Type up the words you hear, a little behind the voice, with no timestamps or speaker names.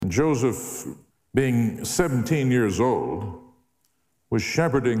And Joseph, being 17 years old, was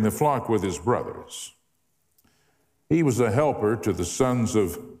shepherding the flock with his brothers. He was a helper to the sons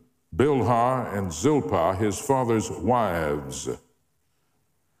of Bilhah and Zilpah, his father's wives.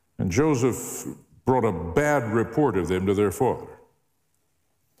 And Joseph brought a bad report of them to their father.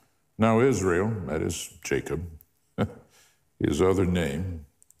 Now Israel, that is Jacob, his other name.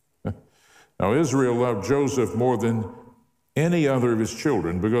 Now Israel loved Joseph more than any other of his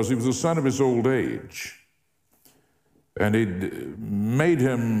children because he was the son of his old age. And he'd made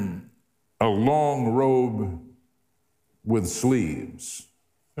him a long robe with sleeves.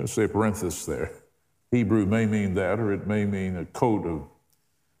 Let's say a parenthesis there. Hebrew may mean that, or it may mean a coat of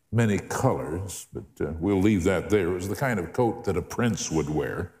many colors, but we'll leave that there. It was the kind of coat that a prince would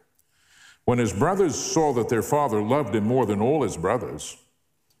wear. When his brothers saw that their father loved him more than all his brothers,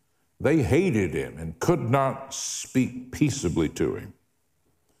 they hated him and could not speak peaceably to him.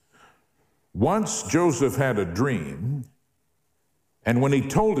 Once Joseph had a dream, and when he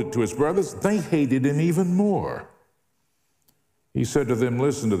told it to his brothers, they hated him even more. He said to them,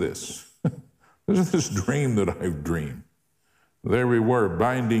 listen to this. This is this dream that I've dreamed. There we were,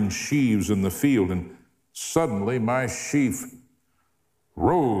 binding sheaves in the field, and suddenly my sheaf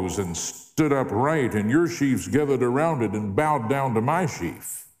rose and stood upright, and your sheaves gathered around it and bowed down to my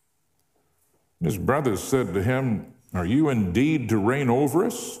sheaf. His brothers said to him, are you indeed to reign over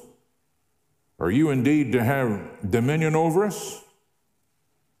us? Are you indeed to have dominion over us?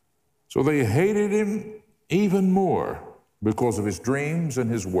 So they hated him even more because of his dreams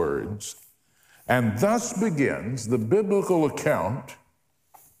and his words. And thus begins the biblical account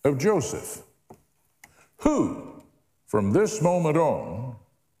of Joseph, who, from this moment on,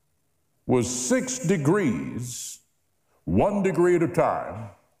 was 6 degrees, 1 degree at a time,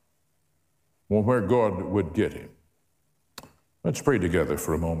 on where God would get him. Let's pray together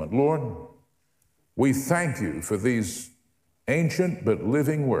for a moment. Lord, we thank you for these ancient but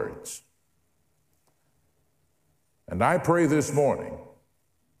living words. And I pray this morning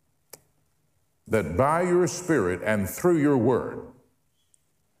that by your Spirit and through your word,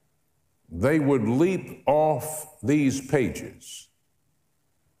 they would leap off these pages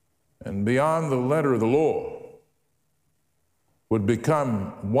and beyond the letter of the law would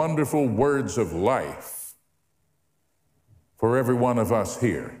become wonderful words of life for every one of us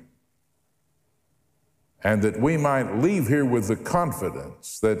here. And that we might leave here with the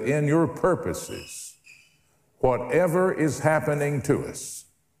confidence that in your purposes, whatever is happening to us,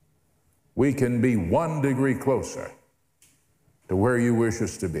 we can be 1 degree closer to where you wish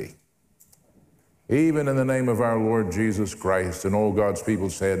us to be. Even in the name of our Lord Jesus Christ, and all God's people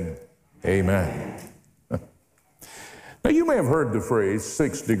said, amen. Now, you may have heard the phrase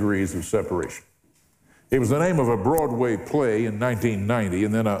 6 degrees of separation. It was the name of a Broadway play in 1990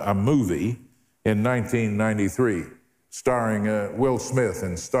 and then a movie in 1993 starring Will Smith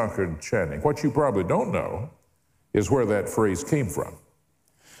and Stockard Channing. What you probably don't know is where that phrase came from.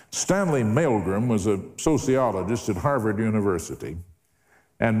 Stanley Milgram was a sociologist at Harvard University,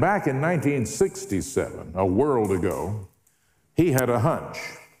 and back in 1967, a world ago, he had a hunch.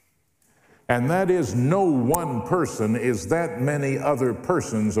 And that is, no one person is that many other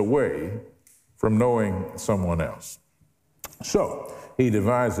persons away from knowing someone else. So he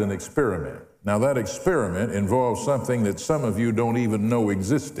devised an experiment. Now that experiment involves something that some of you don't even know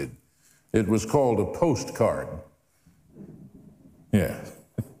existed. It was called a postcard. Yeah.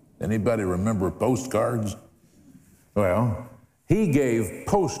 Anybody remember postcards? Well, he gave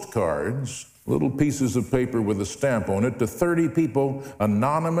postcards, little pieces of paper with a stamp on it, to 30 people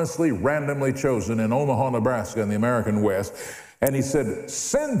anonymously, randomly chosen in Omaha, Nebraska in the American West. And he said,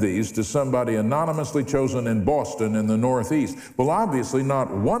 send these to somebody anonymously chosen in Boston in the Northeast. Well, obviously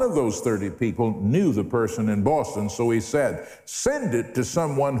not one of those 30 people knew the person in Boston, so he said, send it to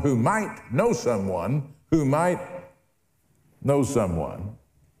someone who might know someone who might know someone.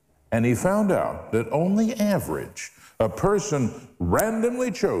 And he found out that on the average, a person randomly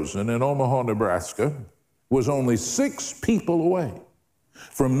chosen in Omaha, Nebraska, was only 6 people away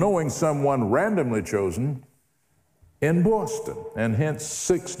from knowing someone randomly chosen in Boston, and hence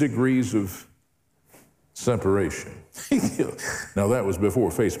 6 degrees of separation. Now, that was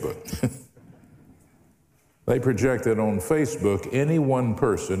before Facebook. They projected on Facebook any one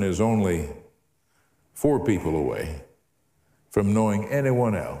person is only 4 people away from knowing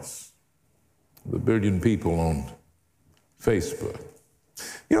anyone else. The billion people on Facebook.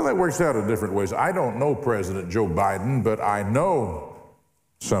 You know, that works out in different ways. I don't know President Joe Biden, but I know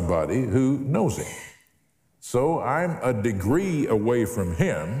somebody who knows him. So I'm a degree away from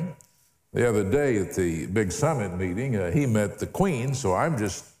him. The other day at the big summit meeting, he met the Queen, so I'm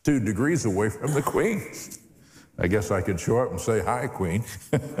just 2 degrees away from the queen. I guess I could show up and say, "Hi, Queen."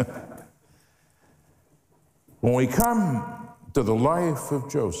 When we come to the life of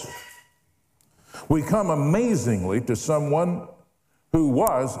Joseph, we come amazingly to someone who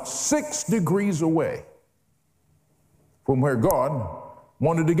was 6 degrees away from where God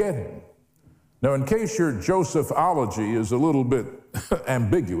wanted to get him. Now, in case your Josephology is a little bit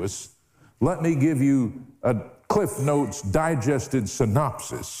ambiguous, let me give you a Cliff Notes digested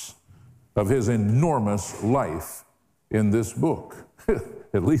synopsis of his enormous life in this book,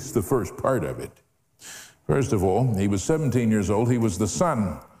 at least the first part of it. First of all, he was 17 years old. He was the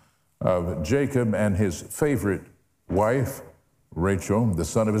son of Jacob and his favorite wife, Rachel, the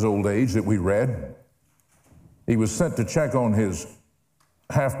son of his old age that we read. He was sent to check on his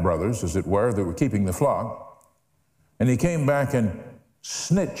half-brothers, as it were, that were keeping the flock, and he came back and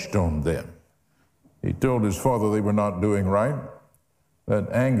snitched on them. He told his father they were not doing right.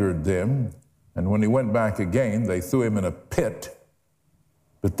 That angered them, and when he went back again, they threw him in a pit.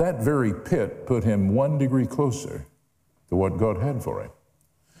 But that very pit put him 1 degree closer to what God had for him.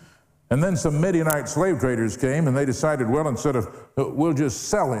 And then some Midianite slave traders came, and they decided, well, instead of, we'll just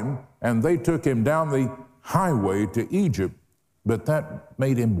sell him, and they took him down the highway to Egypt, but that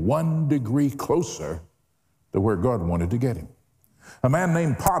made him 1 degree closer to where God wanted to get him. A man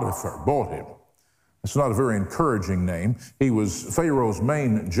named Potiphar bought him. It's not a very encouraging name. He was Pharaoh's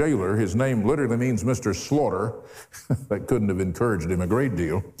main jailer. His name literally means Mr. Slaughter. That couldn't have encouraged him a great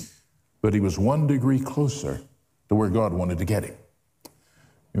deal. But he was 1 degree closer to where God wanted to get him.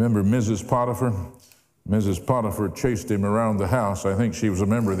 Remember Mrs. Potiphar? Mrs. Potiphar chased him around the house. I think she was a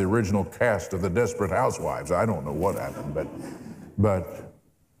member of the original cast of the Desperate Housewives. I don't know what happened, but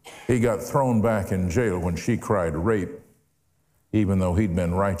he got thrown back in jail when she cried rape, even though he'd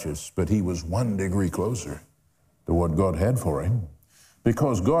been righteous. But he was 1 degree closer to what God had for him,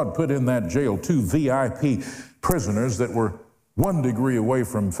 because God put in that jail 2 VIP prisoners that were 1 degree away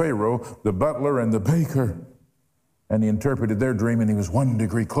from Pharaoh, the butler and the baker. And he interpreted their dream, and he was 1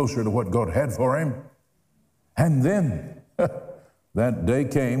 degree closer to what God had for him. And then that day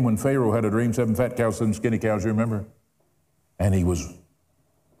came when Pharaoh had a dream, 7 fat cows, 7 skinny cows, you remember? And he was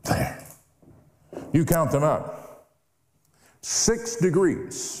there. You count them up. 6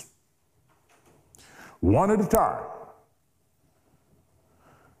 degrees, 1 at a time.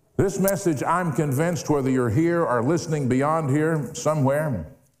 This message, I'm convinced, whether you're here or listening beyond here somewhere,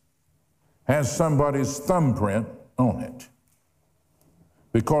 has somebody's thumbprint on it.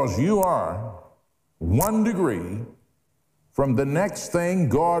 Because you are 1 degree from the next thing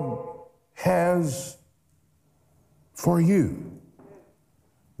God has for you.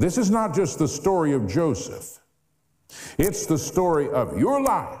 This is not just the story of Joseph. It's the story of your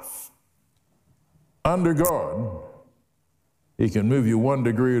life. Under God, He can move you 1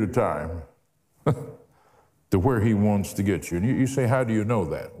 degree at a time to where He wants to get you. And you say, how do you know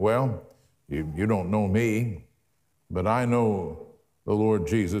that? Well, you don't know me, but I know the Lord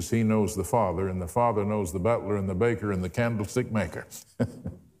Jesus. He knows the Father, and the Father knows the butler and the baker and the candlestick maker.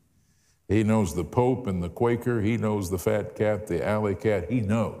 He knows the Pope and the Quaker. He knows the fat cat, the alley cat. He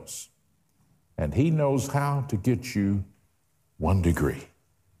knows. And He knows how to get you 1 degree.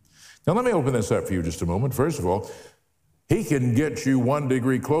 Now, let me open this up for you just a moment. First of all, He can get you 1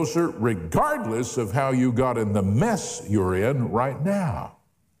 degree closer regardless of how you got in the mess you're in right now.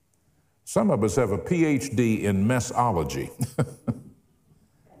 Some of us have a PhD in messology.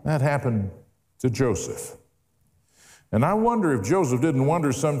 That happened to Joseph. And I wonder if Joseph didn't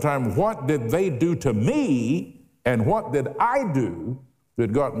wonder sometime, what did they do to me and what did I do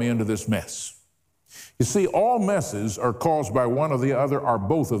that got me into this mess? You see, all messes are caused by one or the other or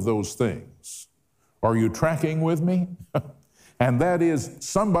both of those things. Are you tracking with me? And that is,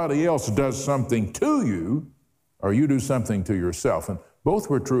 somebody else does something to you or you do something to yourself. And both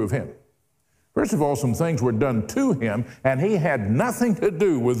were true of him. First of all, some things were done to him, and he had nothing to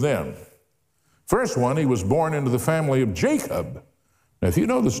do with them. First one, he was born into the family of Jacob. Now, if you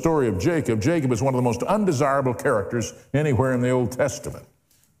know the story of Jacob, Jacob is one of the most undesirable characters anywhere in the Old Testament.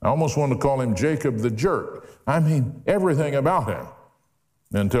 I almost want to call him Jacob the jerk. I mean, everything about him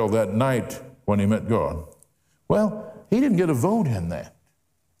until that night when he met God. Well, he didn't get a vote in that.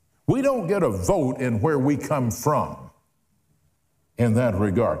 We don't get a vote in where we come from in that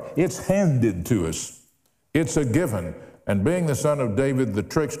regard. It's handed to us. It's a given. And being the son of David, the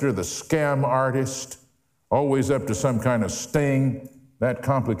trickster, the scam artist, always up to some kind of sting, that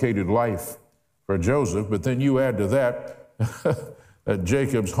complicated life for Joseph. But then you add to that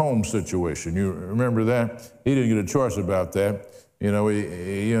Jacob's home situation. You remember that? He didn't get a choice about that. You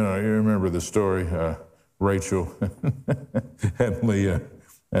remember the story, Rachel and Leah.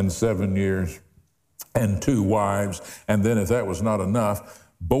 and 7 years, and 2 wives. And then if that was not enough,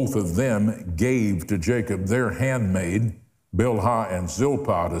 both of them gave to Jacob their handmaid, Bilhah and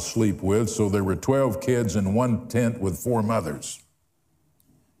Zilpah, to sleep with. So there were 12 kids in one tent with 4 mothers.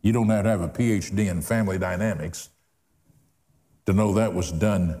 You don't have to have a PhD in family dynamics to know that was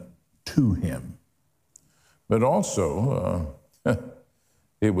done to him. But also,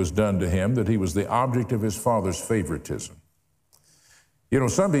 it was done to him that he was the object of his father's favoritism. You know,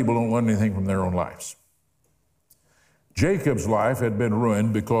 some people don't learn anything from their own lives. Jacob's life had been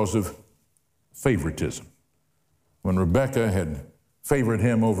ruined because of favoritism. When Rebekah had favored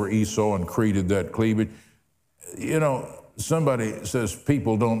him over Esau and created that cleavage, you know, somebody says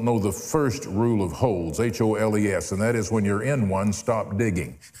people don't know the first rule of holes, H-O-L-E-S, and that is when you're in one, stop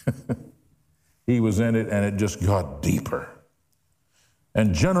digging. He was in it, and it just got deeper.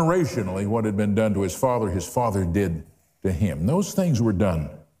 And generationally, what had been done to his father did to him. Those things were done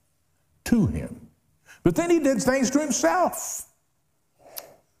to him. But then he did things to himself.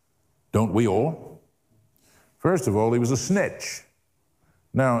 Don't we all? First of all, he was a snitch.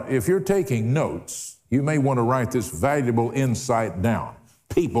 Now, if you're taking notes, you may want to write this valuable insight down.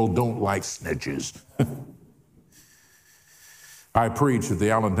 People don't like snitches. I preach at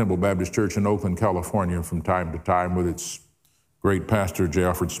the Allen Temple Baptist Church in Oakland, California from time to time with its great pastor, J.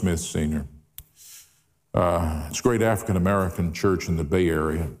 Alfred Smith, Sr. It's a great African-American church in the Bay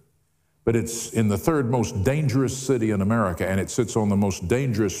Area, but it's in the 3rd most dangerous city in America, and it sits on the most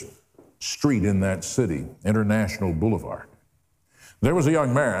dangerous street in that city, International Boulevard. There was a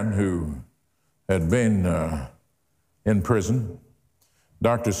young man who had been in prison.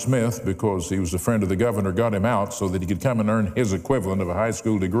 Dr. Smith, because he was a friend of the governor, got him out so that he could come and earn his equivalent of a high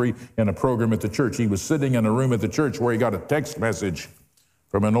school degree in a program at the church. He was sitting in a room at the church where he got a text message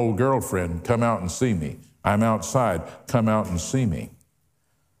from an old girlfriend, "Come out and see me. I'm outside. Come out and see me."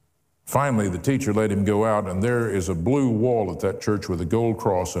 Finally, the teacher let him go out, and there is a blue wall at that church with a gold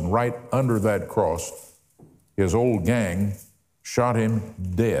cross, and right under that cross, his old gang shot him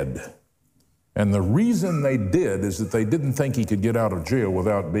dead. And the reason they did is that they didn't think he could get out of jail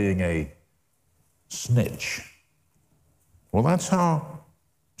without being a snitch. Well, that's how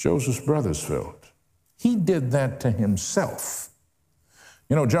Joseph's brothers felt. He did that to himself.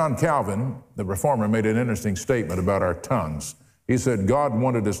 You know, John Calvin, the reformer, made an interesting statement about our tongues. He said God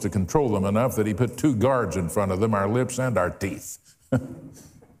wanted us to control them enough that he put 2 guards in front of them, our lips and our teeth.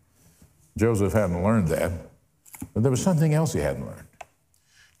 Joseph hadn't learned that, but there was something else he hadn't learned.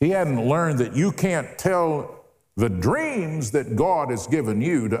 He hadn't learned that you can't tell the dreams that God has given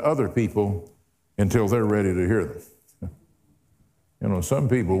you to other people until they're ready to hear them. You know, some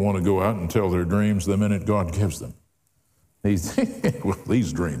people want to go out and tell their dreams the minute God gives them.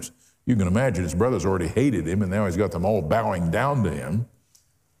 These dreams. You can imagine his brothers already hated him, and now he's got them all bowing down to him.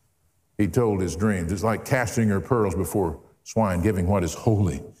 He told his dreams. It's like casting your pearls before swine, giving what is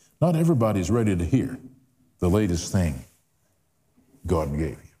holy. Not everybody's ready to hear the latest thing God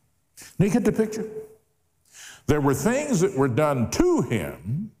gave you. Now you get the picture? There were things that were done to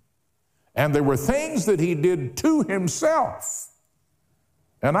him, and there were things that he did to himself.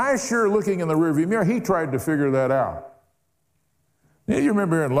 And I sure, looking in the rearview mirror, he tried to figure that out. Now, you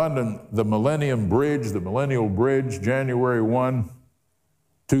remember here in London, the Millennium Bridge, the Millennial Bridge, January 1,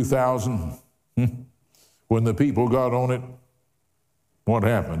 2000, when the people got on it, what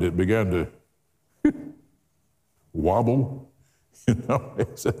happened? It began to wobble. You know,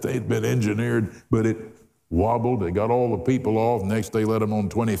 it's that they'd been engineered, but it wobbled. They got all the people off. Next, they let them on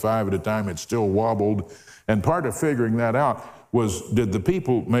 25 at a time. It still wobbled. And part of figuring that out was, did the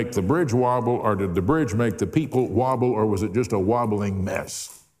people make the bridge wobble, or did the bridge make the people wobble, or was it just a wobbling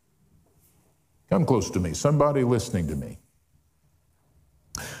mess? Come close to me. Somebody listening to me.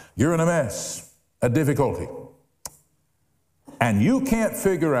 You're in a mess, a difficulty, and you can't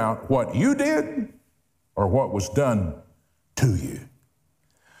figure out what you did or what was done to you.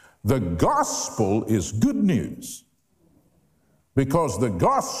 The gospel is good news because the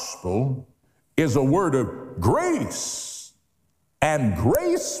gospel is a word of grace, and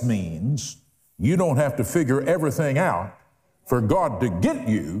grace means you don't have to figure everything out for God to get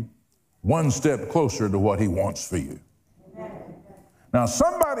you one step closer to what he wants for you. Now,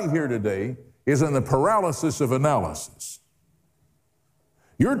 somebody here today is in the paralysis of analysis.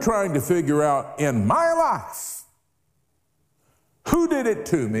 You're trying to figure out, in my life, who did it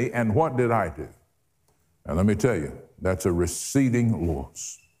to me and what did I do? And let me tell you, that's a receding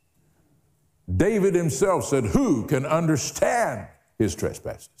loss. David himself said, who can understand his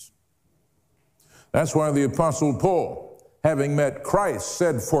trespasses? That's why the Apostle Paul, having met Christ,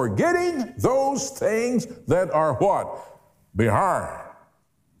 said, forgetting those things that are what? Behind,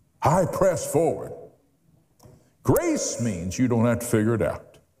 I press forward. Grace means you don't have to figure it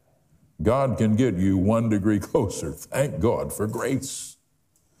out. God can get you 1 degree closer. Thank God for grace.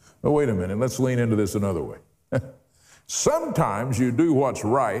 But wait a minute, let's lean into this another way. Sometimes you do what's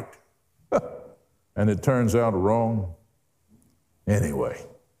right, and it turns out wrong anyway.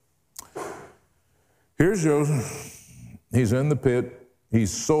 Here's Joseph. He's in the pit.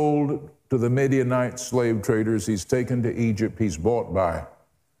 He's sold to the Midianite slave traders. He's taken to Egypt. He's bought by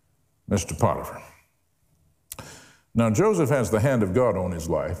Mr. Potiphar. Now, Joseph has the hand of God on his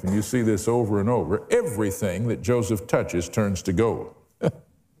life, and you see this over and over. Everything that Joseph touches turns to gold.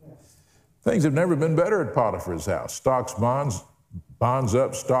 Things have never been better at Potiphar's house. Stocks, bonds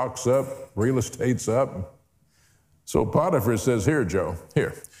up, stocks up, real estate's up. So Potiphar says, here, Joe,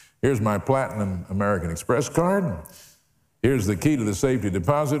 here's my platinum American Express card. Here's the key to the safety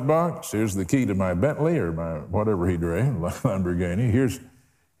deposit box. Here's the key to my Bentley or my whatever he drove, Lamborghini.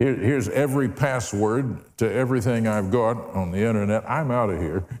 Here's every password to everything I've got on the internet. I'm out of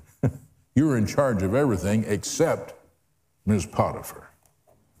here. You're in charge of everything except Ms. Potiphar.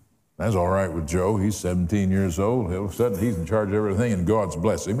 That's all right with Joe. He's 17 years old. All of a sudden, he's in charge of everything, and God's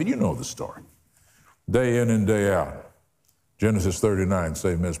blessing. But you know the story. Day in and day out. Genesis 39,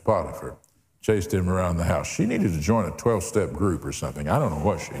 say Ms. Potiphar chased him around the house. She needed to join a 12-step group or something. I don't know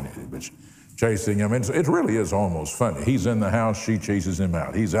what she needed, but chasing him. It really is almost funny. He's in the house, she chases him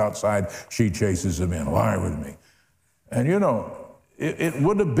out. He's outside, she chases him in. Lie with me. And you know, it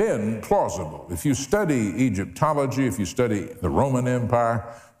would have been plausible. If you study Egyptology, if you study the Roman Empire,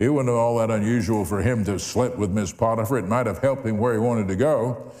 it wasn't all that unusual for him to slip with Miss Potiphar. It might have helped him where he wanted to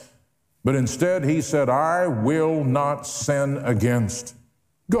go. But instead, he said, I will not sin against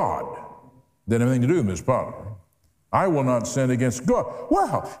God. Didn't have anything to do with Miss Potiphar. I will not sin against God.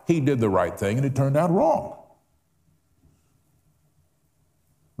 Well, he did the right thing, and it turned out wrong.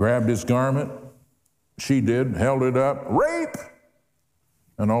 Grabbed his garment. She did, held it up. Rape!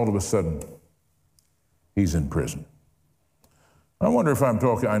 And all of a sudden, he's in prison. I wonder if I'm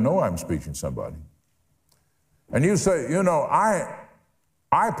talking, I know I'm speaking to somebody. And you say, you know,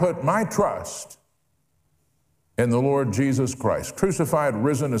 I put my trust in the Lord Jesus Christ, crucified,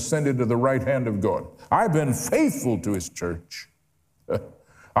 risen, ascended to the right hand of God. I've been faithful to his church.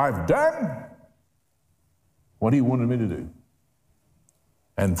 I've done what he wanted me to do.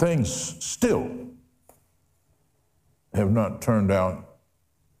 And things still have not turned out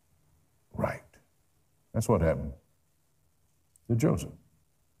right. That's what happened to Joseph.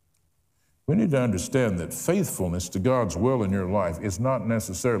 We need to understand that faithfulness to God's will in your life is not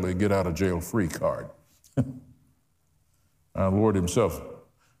necessarily a get-out-of-jail-free card. Our Lord himself,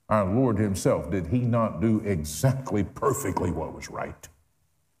 did he not do exactly perfectly what was right?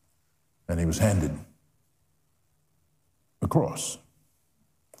 And he was handed a cross.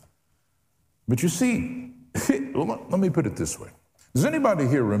 But you see, let me put it this way. Does anybody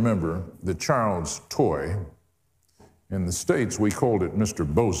here remember the child's toy? In the States, we called it Mr.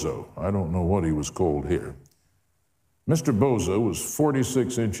 Bozo. I don't know what he was called here. Mr. Bozo was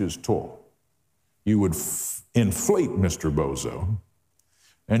 46 inches tall. You would inflate Mr. Bozo,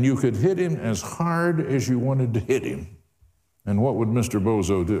 and you could hit him as hard as you wanted to hit him. And what would Mr.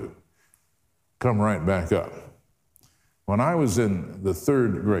 Bozo do? Come right back up. When I was in the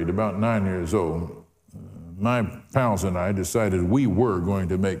 3rd grade, about 9 years old, my pals and I decided we were going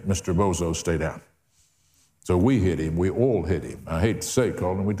to make Mr. Bozo stay down. So we hit him. We all hit him. I hate to say,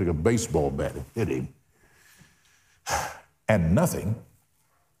 Colin, we took a baseball bat and hit him. And nothing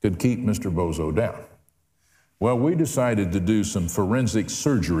could keep Mr. Bozo down. Well, we decided to do some forensic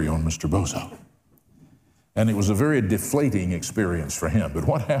surgery on Mr. Bozo. And it was a very deflating experience for him. But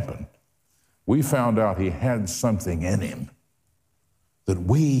what happened? We found out he had something in him that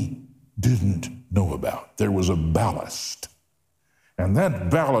we didn't know about. There was a ballast. And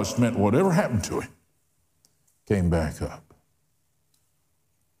that ballast meant whatever happened to him came back up.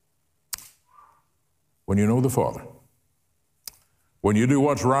 When you know the Father, when you do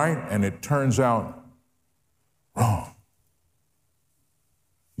what's right and it turns out wrong,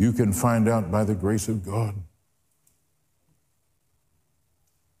 you can find out by the grace of God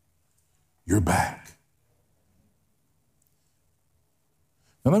you're back.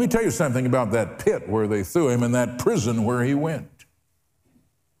 Now let me tell you something about that pit where they threw him and that prison where he went.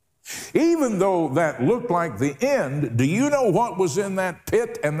 Even though that looked like the end, do you know what was in that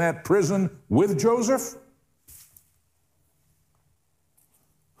pit and that prison with Joseph?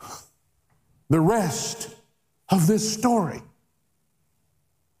 The rest of this story.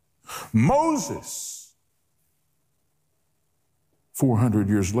 Moses, 400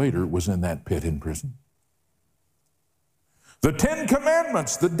 years later, was in that pit in prison. The Ten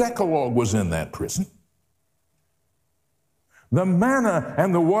Commandments, the Decalogue was in that prison. The manna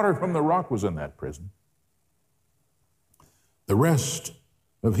and the water from the rock was in that prison. The rest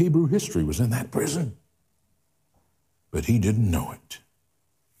of Hebrew history was in that prison. But he didn't know it.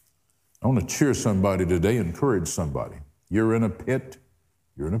 I want to cheer somebody today, encourage somebody. You're in a pit,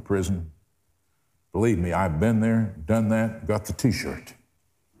 you're in a prison. Believe me, I've been there, done that, got the t-shirt.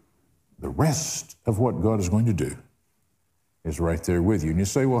 The rest of what God is going to do is right there with you. And you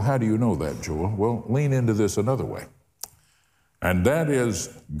say, well, how do you know that, Joel? Well, lean into this another way. And that is,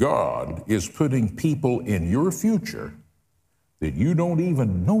 God is putting people in your future that you don't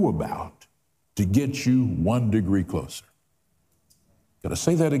even know about to get you 1 degree closer. Got to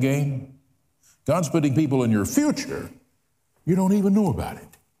say that again? God's putting people in your future you don't even know about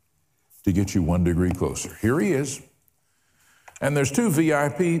it to get you 1 degree closer. Here he is. And there's 2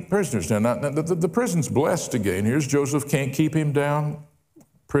 VIP prisoners now. The prison's blessed again. Here's Joseph, can't keep him down.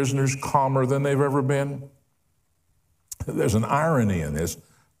 Prisoners calmer than they've ever been. There's an irony in this.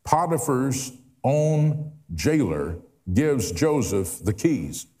 Potiphar's own jailer gives Joseph the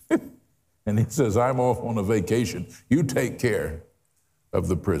keys. And he says, I'm off on a vacation. You take care of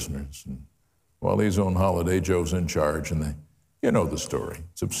the prisoners. And while he's on holiday, Joe's in charge, and you know the story.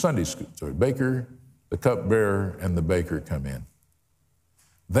 It's a Sunday school story. Baker, the cupbearer, and the baker come in.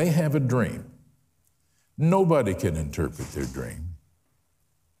 They have a dream. Nobody can interpret their dream.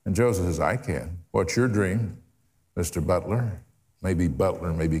 And Joseph says, I can. What's your dream, Mr. Butler?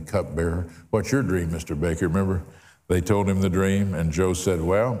 Maybe cupbearer. What's your dream, Mr. Baker? Remember, they told him the dream, and Joe said,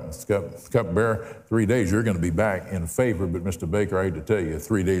 well, cupbearer, 3 days, you're going to be back in favor, but Mr. Baker, I hate to tell you,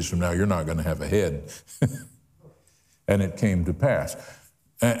 3 days from now, you're not going to have a head. And it came to pass.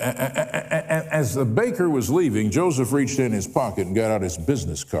 As the baker was leaving, Joseph reached in his pocket and got out his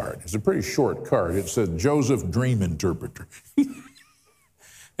business card. It's a pretty short card. It said, Joseph, dream interpreter.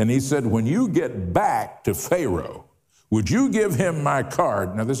 And he said, when you get back to Pharaoh, would you give him my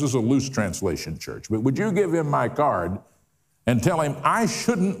card? Now, this is a loose translation, church, but would you give him my card and tell him I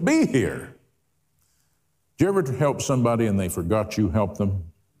shouldn't be here? Did you ever help somebody and they forgot you helped them?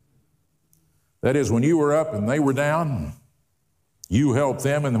 That is, when you were up and they were down, you helped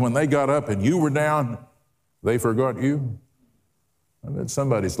them, and when they got up and you were down, they forgot you? I bet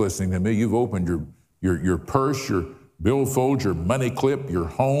somebody's listening to me. You've opened your purse, your billfold, your money clip, your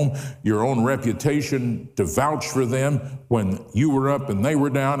home, your own reputation to vouch for them when you were up and they were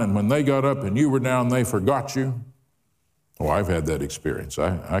down, and when they got up and you were down, they forgot you. Oh, I've had that experience.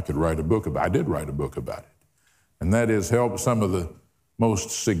 I could write a book about it. I did write a book about it. And that is help some of the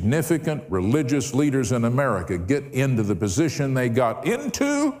most significant religious leaders in America get into the position they got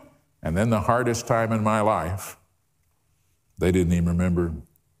into, and then the hardest time in my life, they didn't even remember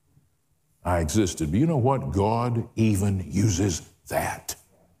I existed. But you know what? God even uses that.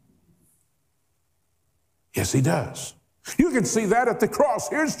 Yes, he does. You can see that at the cross.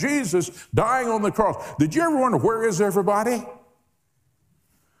 Here's Jesus dying on the cross. Did you ever wonder, where is everybody?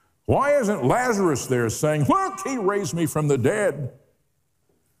 Why isn't Lazarus there saying, look, he raised me from the dead?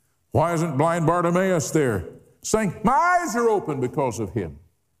 Why isn't blind Bartimaeus there saying, my eyes are open because of him?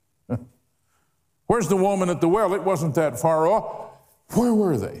 Where's the woman at the well? It wasn't that far off. Where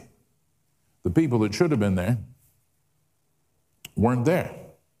were they? The people that should have been there weren't there.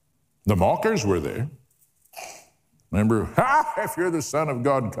 The mockers were there. Remember, if you're the Son of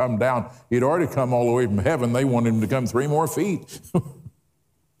God, come down. He'd already come all the way from heaven. They wanted him to come 3 more feet.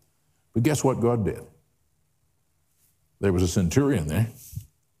 But guess what God did? There was a centurion there.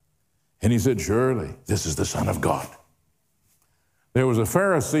 And he said, surely this is the Son of God. There was a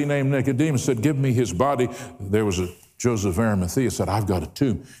Pharisee named Nicodemus said, give me his body. There was a Joseph of Arimathea said, I've got a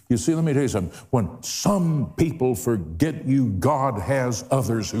tomb. You see, let me tell you something. When some people forget you, God has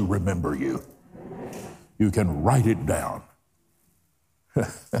others who remember you. You can write it down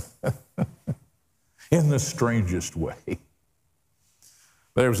in the strangest way.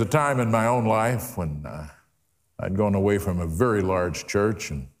 There was a time in my own life when I'd gone away from a very large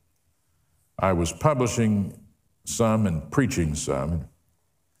church, and I was publishing some and preaching some.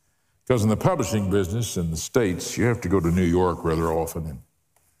 Because in the publishing business in the States, you have to go to New York rather often. And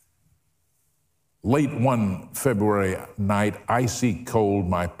late one February night, icy cold,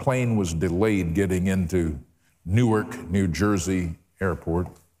 my plane was delayed getting into Newark, New Jersey airport.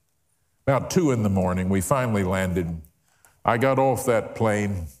 About 2 in the morning, we finally landed. I got off that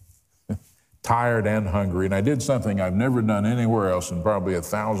plane, tired and hungry, and I did something I've never done anywhere else in probably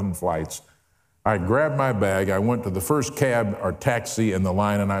 1,000 flights. I grabbed my bag, I went to the first cab or taxi in the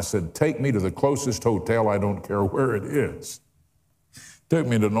line, and I said, take me to the closest hotel, I don't care where it is. Took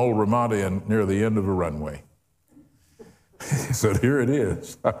me to an old Ramada Inn near the end of a runway. He said, here it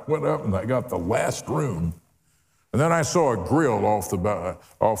is. I went up and I got the last room. And then I saw a grill off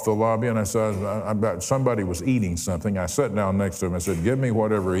the lobby, and I saw somebody was eating something. I sat down next to him. I said, give me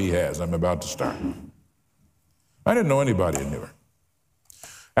whatever he has. I'm about to start. I didn't know anybody in Newark.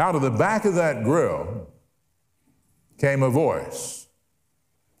 Out of the back of that grill came a voice,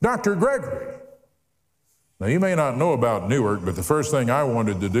 Dr. Gregory. Now, you may not know about Newark, but the first thing I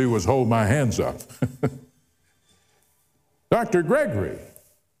wanted to do was hold my hands up. Dr. Gregory,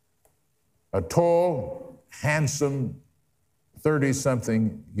 a tall, handsome,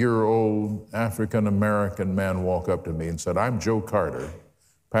 30-something-year-old African-American man walked up to me and said, I'm Joe Carter,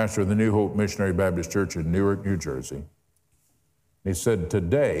 pastor of the New Hope Missionary Baptist Church in Newark, New Jersey. He said,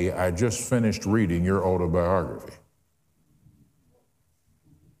 today I just finished reading your autobiography.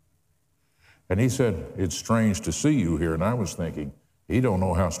 And he said, it's strange to see you here. And I was thinking, he don't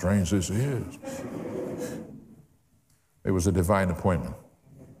know how strange this is. It was a divine appointment.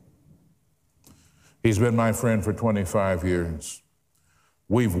 He's been my friend for 25 years.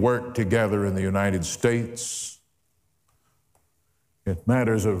 We've worked together in the United States. In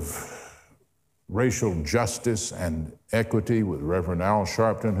matters of racial justice and equity with Reverend Al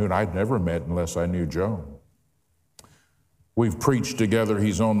Sharpton, who I'd never met unless I knew Joe. We've preached together.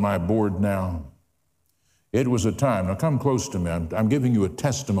 He's on my board now. It was a time, now come close to me. I'm giving you a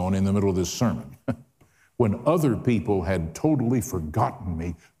testimony in the middle of this sermon. When other people had totally forgotten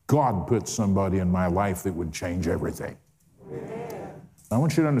me, God put somebody in my life that would change everything. I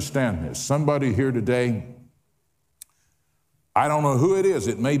want you to understand this. Somebody here today, I don't know who it is.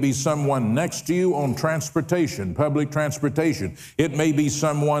 It may be someone next to you on transportation, public transportation. It may be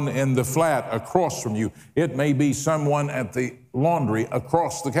someone in the flat across from you. It may be someone at the laundry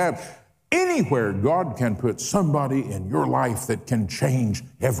across the cab. Anywhere God can put somebody in your life that can change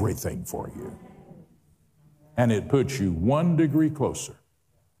everything for you. And it puts you 1 degree closer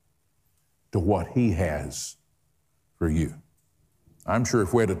to what He has for you. I'm sure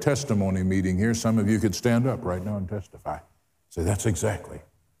if we had a testimony meeting here, some of you could stand up right now and testify. Say, that's exactly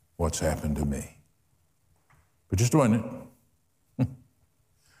what's happened to me. But just a minute.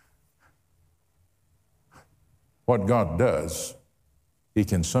 What God does, He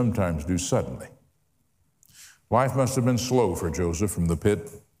can sometimes do suddenly. Life must have been slow for Joseph from the pit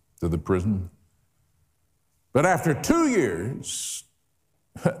to the prison. But after 2 years,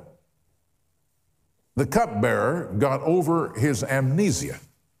 the cupbearer got over his amnesia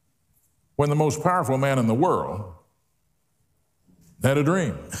when the most powerful man in the world had a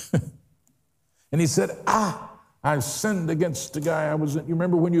dream. And he said, I sinned against the guy I was in. You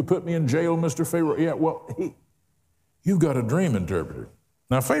remember when you put me in jail, Mr. Pharaoh? Yeah, well, you got a dream interpreter.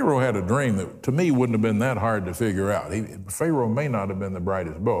 Now, Pharaoh had a dream that to me wouldn't have been that hard to figure out. Pharaoh may not have been the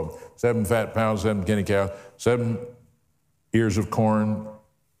brightest bulb. 7 fat pounds, 7 guinea cows, 7 ears of corn,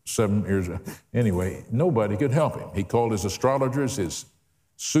 7 ears of... Anyway, nobody could help him. He called his astrologers, his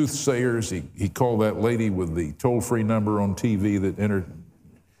soothsayers. He called that lady with the toll-free number on TV that entered...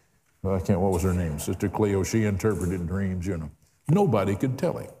 what was her name? Sister Cleo. She interpreted dreams, you know. Nobody could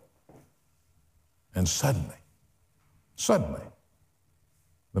tell him. And suddenly,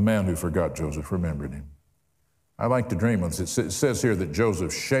 the man who forgot Joseph remembered him. I like to dream of this. It says here that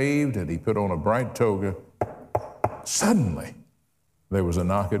Joseph shaved and he put on a bright toga. Suddenly, there was a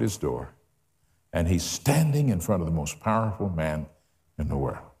knock at his door, and he's standing in front of the most powerful man in the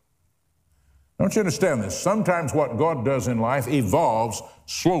world. Don't you understand this? Sometimes what God does in life evolves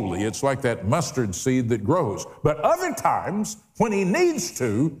slowly. It's like that mustard seed that grows. But other times, when He needs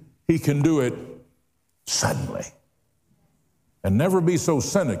to, He can do it suddenly. And never be so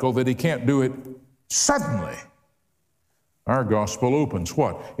cynical that He can't do it suddenly. Our gospel opens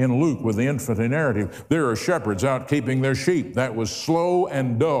what? In Luke with the infant narrative. There are shepherds out keeping their sheep. That was slow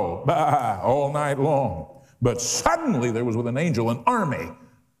and dull, all night long. But suddenly there was with an angel an army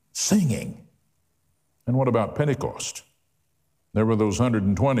singing. And what about Pentecost? There were those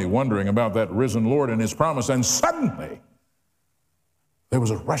 120 wondering about that risen Lord and His promise. And suddenly there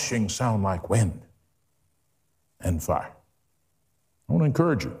was a rushing sound like wind and fire. I want to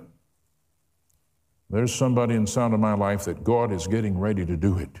encourage you. There's somebody in the sound of my life that God is getting ready to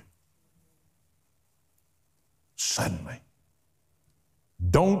do it. Suddenly.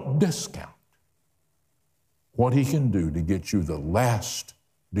 Don't discount what He can do to get you the last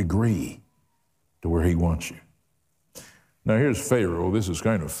degree to where He wants you. Now here's Pharaoh. This is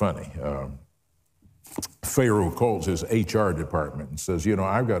kind of funny. Pharaoh calls his HR department and says, you know,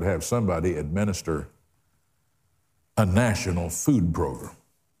 I've got to have somebody administer a national food program.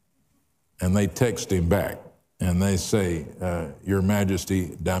 And they text him back and they say, Your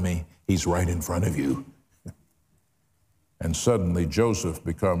Majesty, dummy, he's right in front of you. And suddenly Joseph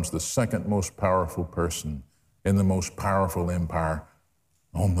becomes the second most powerful person in the most powerful empire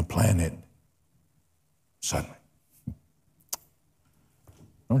on the planet. Suddenly.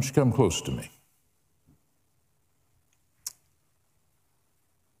 Don't you come close to me.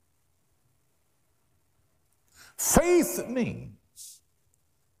 Faith means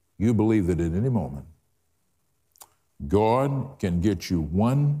you believe that at any moment God can get you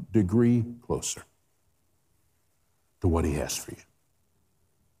 1 degree closer to what He has for you.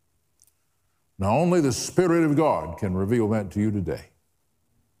 Now, only the Spirit of God can reveal that to you today.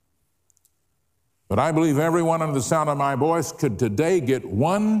 But I believe everyone under the sound of my voice could today get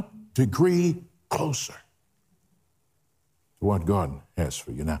 1 degree closer to what God has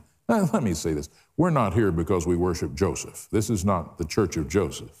for you. Now, let me say this. We're not here because we worship Joseph. This is not the Church of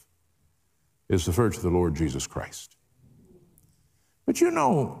Joseph. It's the Church of the Lord Jesus Christ. But you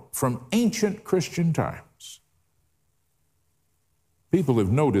know, from ancient Christian times, people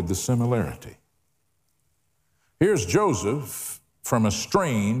have noted the similarity. Here's Joseph from a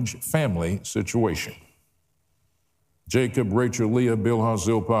strange family situation. Jacob, Rachel, Leah, Bilhah,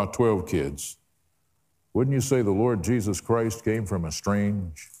 Zilpah, 12 kids. Wouldn't you say the Lord Jesus Christ came from a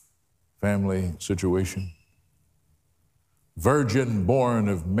strange family situation? Virgin born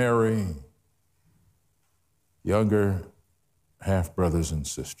of Mary, younger half-brothers and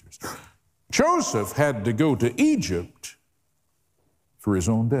sisters. Joseph had to go to Egypt for his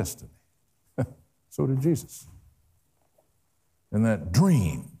own destiny. So did Jesus. And that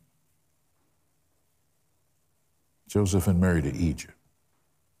dream, Joseph and Mary to Egypt.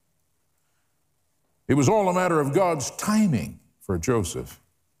 It was all a matter of God's timing for Joseph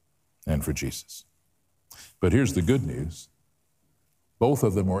and for Jesus. But here's the good news. Both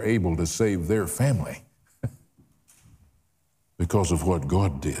of them were able to save their family because of what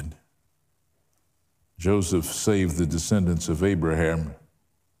God did. Joseph saved the descendants of Abraham.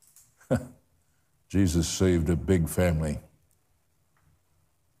 Jesus saved a big family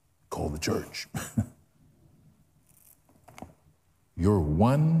called the church. You're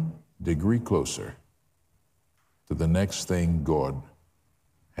 1 degree closer to the next thing God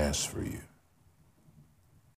has for you.